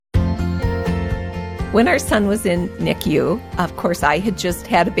When our son was in NICU, of course, I had just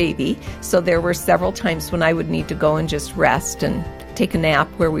had a baby, so there were several times when I would need to go and just rest and take a nap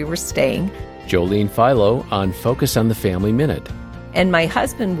where we were staying. Jolene Philo on Focus on the Family Minute. And my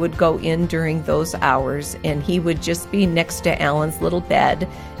husband would go in during those hours, and he would just be next to Alan's little bed.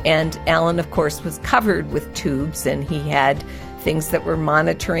 And Alan, of course, was covered with tubes, and he had things that were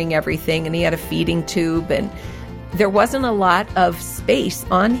monitoring everything, and he had a feeding tube, and there wasn't a lot of space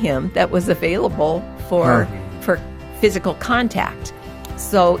on him that was available for physical contact.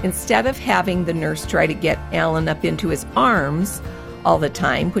 So instead of having the nurse try to get Alan up into his arms all the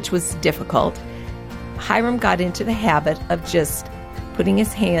time, which was difficult, Hiram got into the habit of just putting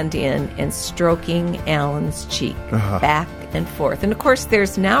his hand in and stroking Alan's cheek back and forth. And of course,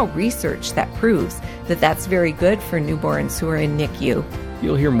 there's now research that proves that that's very good for newborns who are in NICU.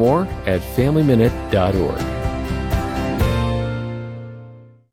 You'll hear more at FamilyMinute.org.